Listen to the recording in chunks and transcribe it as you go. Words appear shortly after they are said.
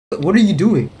What are you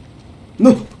doing?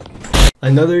 No!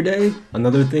 Another day,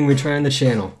 another thing we try on the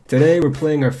channel. Today we're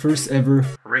playing our first ever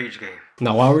rage game.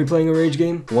 Now why are we playing a rage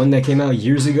game? One that came out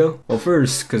years ago? Well,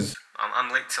 first, cause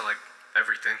I'm late to like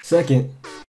everything. Second,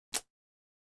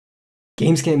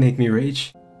 games can't make me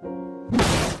rage.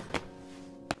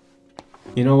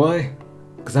 You know why?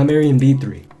 Cause I'm Aryan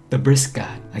B3, the brisk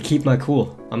god. I keep my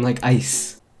cool. I'm like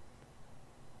ice.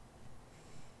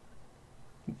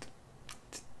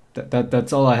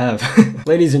 That's all I have.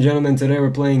 Ladies and gentlemen, today we're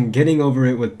playing Getting Over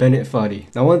It with Bennett Foddy.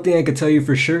 Now one thing I can tell you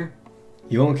for sure,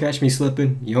 you won't catch me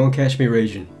slipping, you won't catch me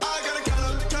raging.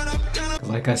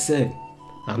 Like I said,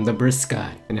 I'm the brisk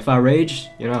guy. And if I rage,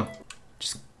 you know,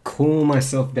 just cool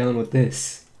myself down with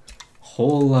this.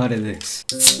 Whole lot of this.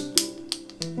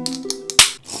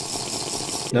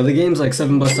 Now the game's like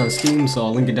 $7 on Steam, so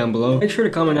I'll link it down below. Make sure to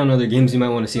comment down other games you might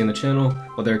want to see on the channel.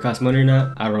 Whether it costs money or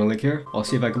not, I don't really care. I'll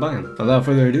see if I can buy them. Without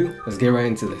further ado, let's get right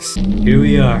into this. Here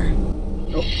we are.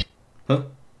 Oh. Huh?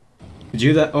 Did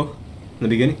you hear that? Oh. In the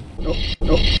beginning?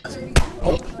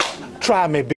 Oh. Try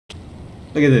me, bitch.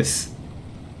 Look at this.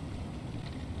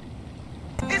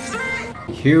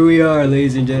 Here we are,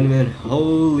 ladies and gentlemen.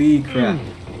 Holy crap.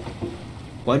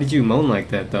 Why did you moan like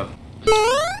that, though?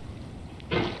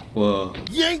 Whoa.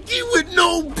 Yankee with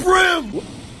no brim!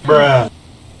 Bruh.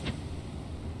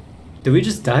 Did we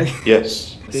just die?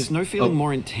 Yes. There's no feeling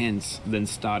more intense than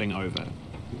starting over.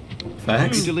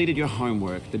 Facts? You deleted your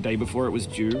homework the day before it was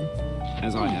due,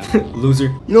 as I have. Loser.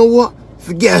 You know what?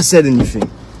 Forget I said anything.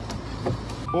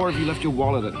 Or if you left your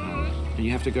wallet at home, and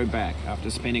you have to go back after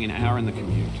spending an hour in the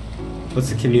commute. What's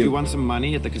the You commute? won some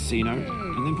money at the casino,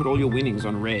 and then put all your winnings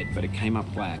on red, but it came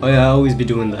up black. Oh yeah, I always be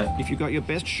doing that. If you got your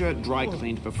best shirt dry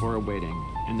cleaned before a wedding,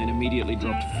 and then immediately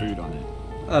dropped food on it.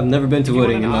 I've never been to a If you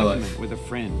wedding had in an my argument life. with a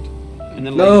friend, and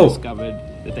then No. later discovered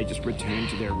that they just returned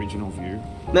to their original view.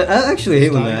 Man, I actually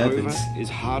hate when that Starting happens. over is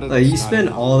harder Like, than you starting spend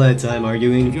over. all that time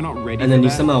arguing, If you're not ready and then for you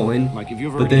that, somehow win, like if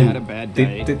you've but already then had a bad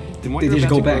day, then what they you're just about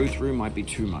go to back. go through might be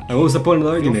too much. Like, what was the point of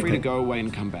the Feel argument free to then? go away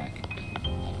and come back.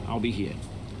 I'll be here.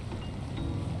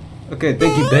 Okay,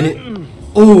 thank you, Bennett.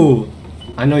 Oh,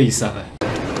 I know you saw that.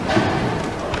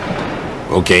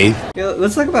 Okay. Yeah,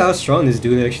 let's talk about how strong this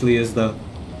dude actually is, though.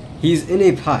 He's in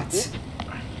a pot,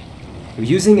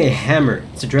 using a hammer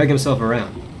to drag himself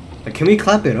around. Like, can we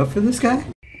clap it up for this guy?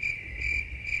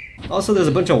 Also, there's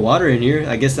a bunch of water in here.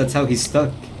 I guess that's how he's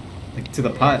stuck, like, to the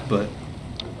pot, but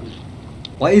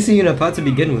why is he in a pot to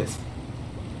begin with?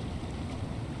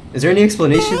 Is there any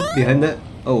explanation behind that?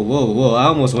 Oh, whoa, I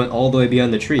almost went all the way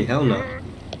beyond the tree. Hell no.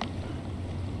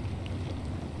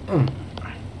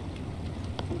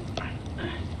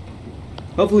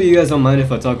 Hopefully you guys don't mind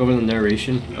if I talk over the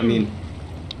narration. I mean,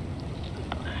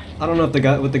 I don't know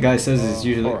if what the guy says is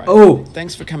usually. All right. Oh!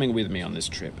 Thanks for coming with me on this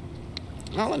trip.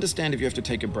 I'll understand if you have to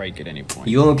take a break at any point.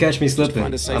 You won't catch me Just slipping.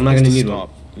 find a safe I'm not place gonna to need stop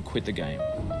one. and quit the game.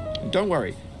 And don't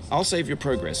worry, I'll save your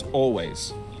progress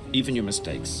always, even your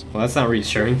mistakes. Well, that's not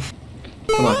reassuring.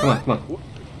 Come on.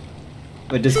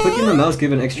 Wait, does clicking the mouse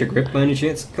give an extra grip by any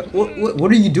chance?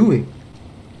 What are you doing?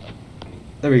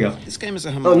 There we go. This game is a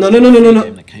Oh, homage no. to a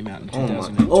game that came out in Oh my-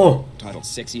 2008 oh. titled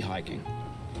Sexy Hiking.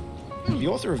 The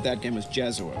author of that game was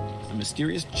Jazor, a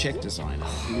mysterious Czech designer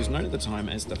who was known at the time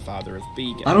as the father of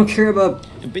B games. I don't care about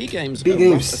And B games B are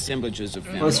games. rough assemblages of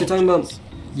found unless you're talking about objects.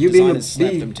 you being a Designers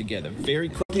slap bee. them together very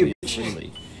you, quickly and bitch.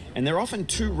 freely, and they're often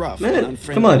too rough Man, and come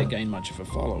unfriendly on. to gain much of a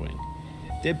following.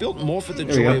 They're built more for the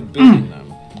There we joy go. of building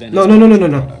them than No, as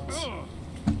no. products.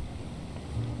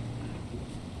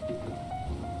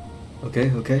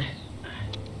 Okay.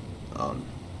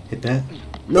 Hit that.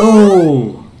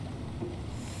 No!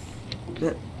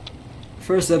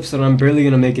 First episode, I'm barely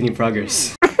gonna make any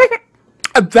progress.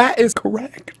 That is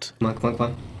correct. Come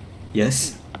on.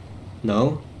 Yes.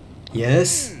 No.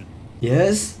 Yes.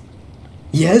 Yes.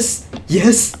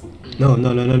 No. I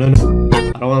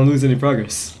don't want to lose any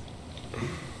progress.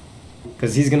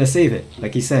 Because he's gonna save it,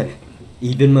 like he said.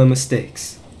 Even my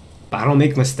mistakes. But I don't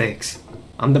make mistakes.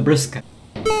 I'm the brisk guy.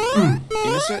 In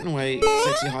a certain way,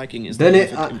 sexy hiking is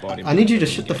Bennett, the perfect embodiment. I need you to of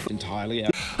shut the being entirely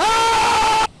out.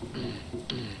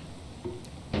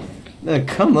 Man,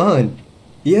 come on.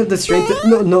 You have the strength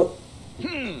to... No.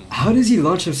 How does he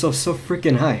launch himself so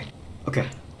freaking high? Okay.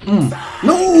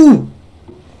 No!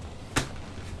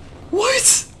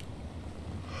 What?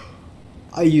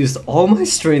 I used all my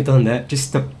strength on that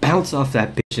just to bounce off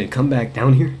that bitch and come back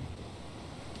down here.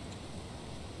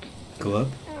 Go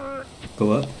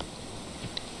up.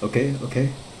 Okay.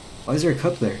 Why is there a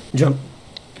cup there? Jump.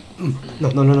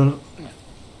 No.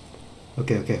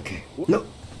 Okay. No.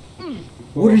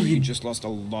 What are you? You just lost a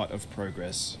lot of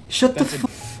progress. Shut the That's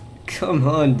fuck. Come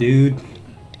on, dude.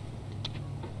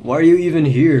 Why are you even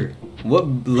here?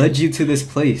 What led you to this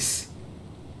place?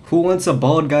 Who wants a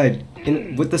bald guy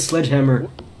with a sledgehammer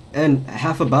and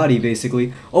half a body,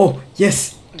 basically? Oh,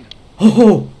 yes!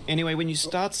 Oh! Anyway, when you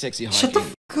start sexy Shut the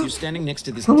hiking, fuck up. you're standing next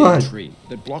to this Come dead on. tree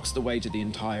that blocks the way to the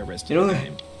entire rest You of know the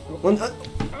what?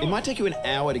 game. It might take you an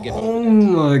hour to get Oh over it.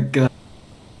 my god.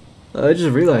 I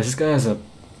just realized this guy has a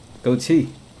goatee.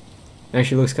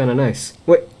 Actually looks kinda nice.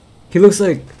 Wait, he looks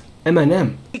like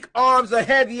Eminem. Arms are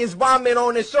heavy as vomit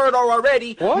on his shirt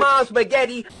already. Mom's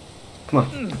spaghetti. Come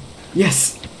on.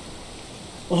 Yes!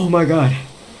 Oh my god.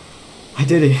 I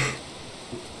did it.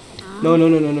 No,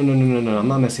 I'm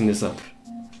not messing this up.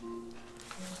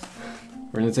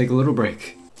 We're gonna take a little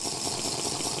break.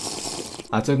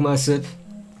 I took my sip.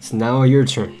 It's now your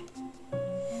turn.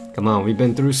 Come on, we've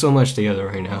been through so much together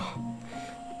right now.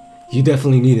 You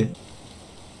definitely need it.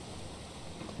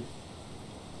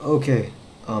 Okay,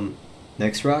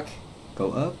 next rock,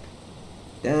 go up,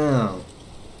 down.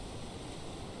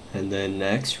 And then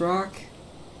next rock?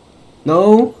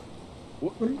 No?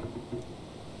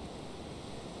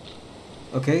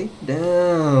 Okay,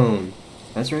 down.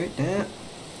 That's right, down.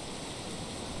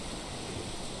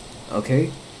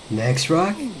 Okay, next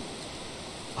rock?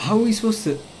 How are we supposed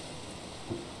to...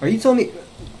 Are you telling me...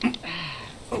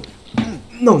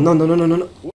 No. Alright.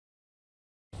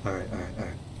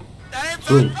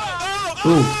 Boom.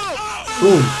 Boom.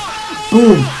 Boom.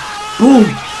 Boom. Boom.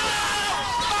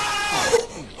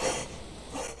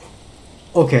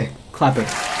 Okay, clap it.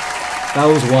 That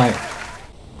was wild.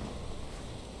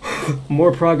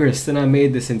 More progress than I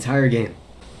made this entire game.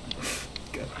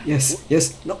 Yes,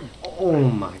 no. Oh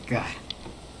my god.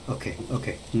 Okay,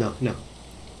 no.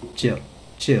 Chill.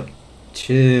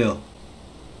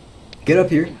 Get up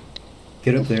here.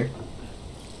 Get up there.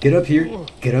 Get up here.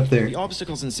 Get up there. The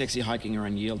obstacles in sexy hiking are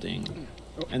unyielding,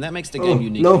 and that makes the game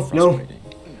unique no, and frustrating.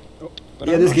 But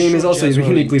Yeah, I'm this not game is sure also Jazz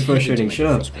uniquely intended to frustrating. make Shut a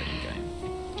up. frustrating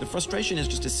game. The frustration is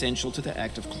just essential to the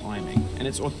act of climbing, and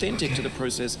it's authentic to the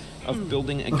process of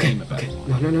building a game about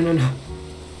climbing. No.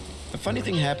 A funny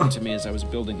thing happened to me as I was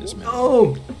building this map.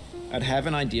 No. I'd have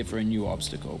an idea for a new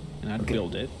obstacle, and I'd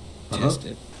build it, test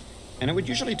it, and it would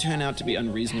usually turn out to be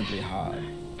unreasonably hard.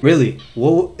 Really?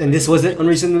 Whoa, and this wasn't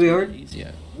unreasonably hard?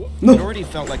 Easier. No. It already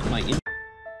felt like my It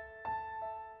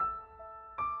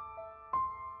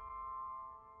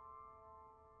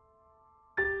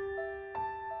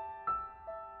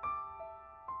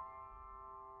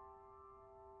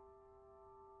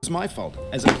was my fault,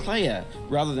 as a player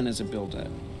rather than as a builder.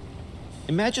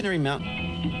 Imaginary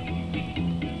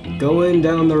mountain. Going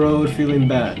down the road feeling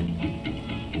bad.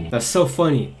 That's so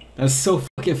funny. That's so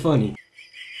fucking funny.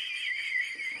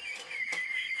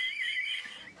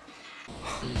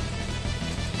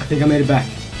 I think I made it back.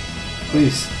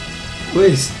 Please.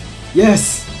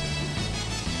 Yes!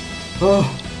 Oh.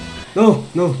 No.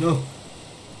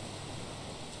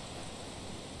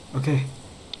 Okay.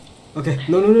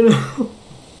 No.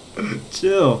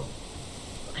 Chill.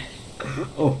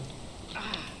 Oh.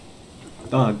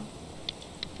 Dog.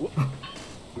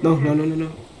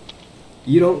 No.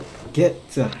 You don't get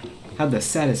to have the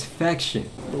satisfaction.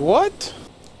 What?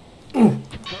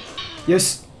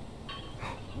 Yes.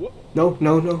 No.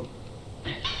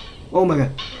 Oh my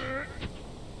god.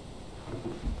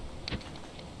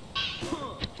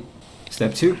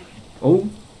 Step 2. Oh.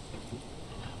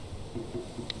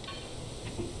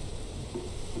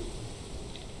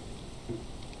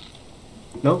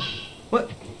 No.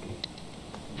 What?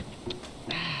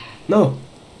 No.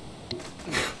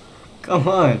 Come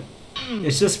on.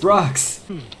 It's just rocks.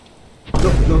 No.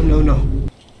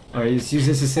 Alright, let's use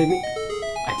this to save me.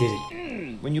 I did it.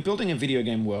 When you're building a video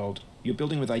game world, you're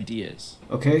building with ideas.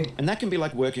 Okay. And that can be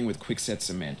like working with quickset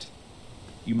cement.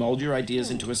 You mold your ideas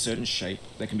into a certain shape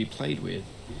that can be played with,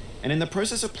 and in the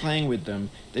process of playing with them,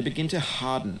 they begin to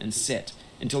harden and set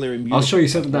until they're immutable. I'll show you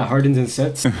something that hardens and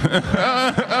sets.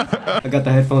 I got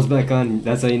the headphones back on.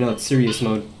 That's how you know it's serious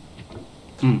mode.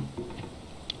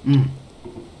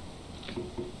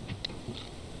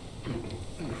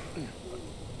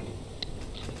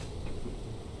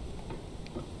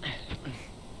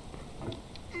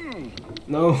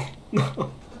 No.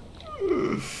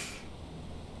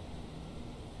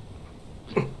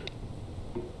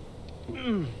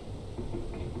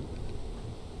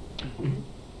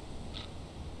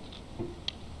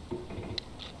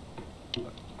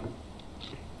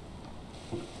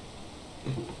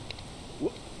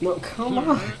 No, come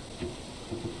on.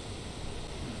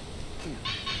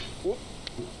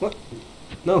 What?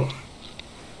 No.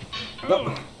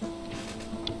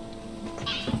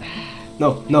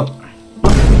 No.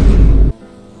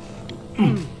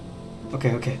 Okay.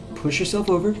 Okay, okay. Push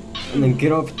yourself over, and then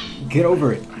get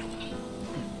over it.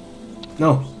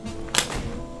 No.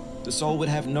 The soul would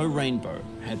have no rainbow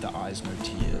had the eyes no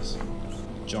tears.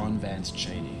 John Vance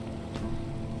Cheney.